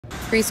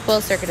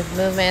Preschool circuit of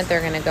movement,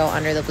 they're going to go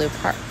under the blue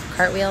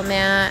cartwheel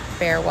mat,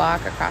 bear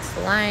walk across the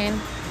line,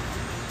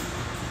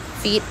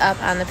 feet up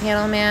on the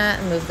panel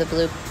mat, move the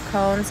blue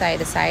cone side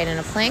to side in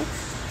a plank.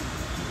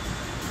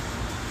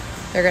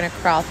 They're going to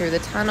crawl through the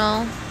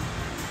tunnel,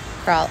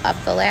 crawl up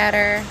the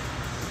ladder,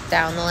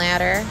 down the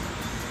ladder,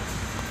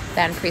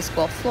 then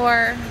preschool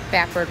floor,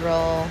 backward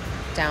roll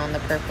down the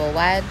purple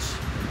wedge,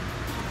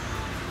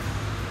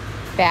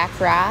 back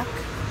rock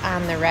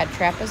on the red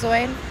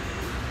trapezoid,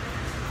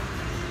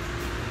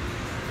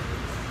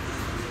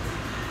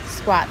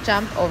 squat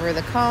jump over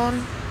the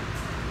cone,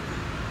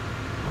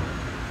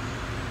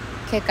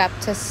 kick up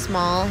to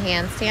small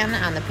handstand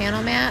on the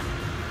panel mat,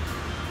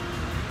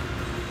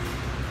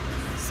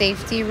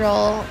 safety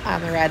roll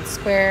on the red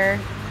square,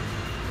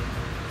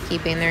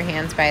 keeping their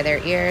hands by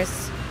their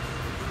ears,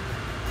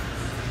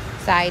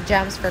 side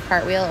jumps for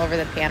cartwheel over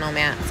the panel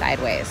mat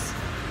sideways.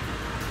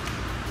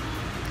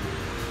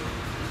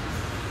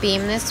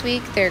 Beam this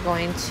week, they're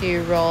going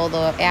to roll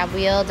the ab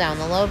wheel down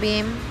the low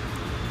beam,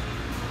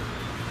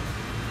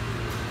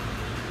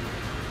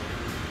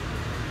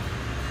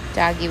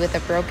 doggy with a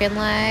broken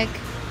leg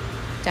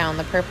down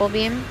the purple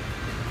beam,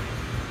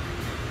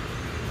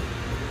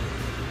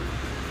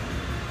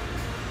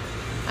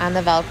 on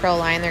the Velcro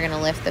line, they're going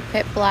to lift the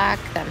pit block,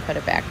 then put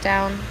it back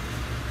down.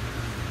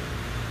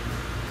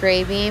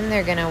 Gray beam,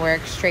 they're going to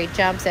work straight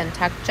jumps and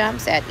tuck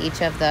jumps at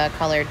each of the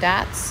colored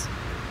dots.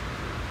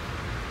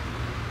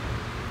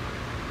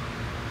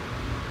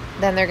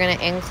 Then they're going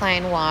to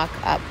incline walk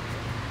up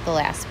the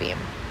last beam.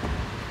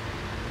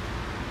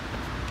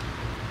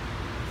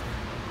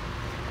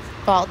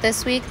 Vault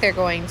this week, they're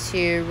going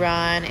to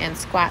run and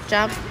squat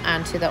jump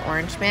onto the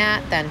orange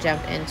mat, then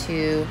jump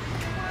into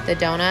the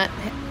donut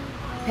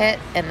pit,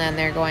 and then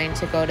they're going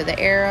to go to the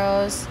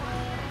arrows,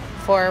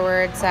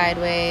 forward,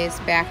 sideways,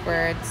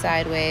 backward,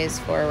 sideways,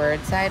 forward,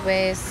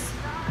 sideways.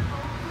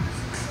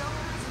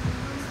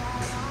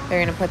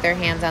 They're going to put their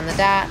hands on the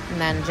dot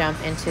and then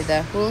jump into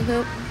the hula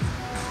hoop.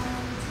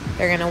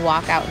 They're going to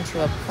walk out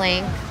into a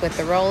plank with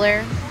the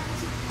roller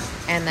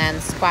and then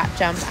squat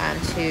jump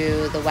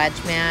onto the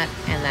wedge mat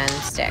and then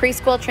stick.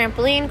 Preschool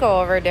trampoline,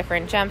 go over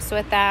different jumps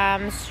with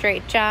them,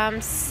 straight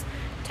jumps,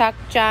 tuck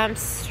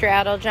jumps,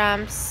 straddle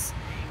jumps,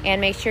 and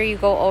make sure you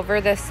go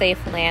over the safe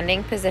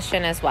landing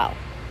position as well.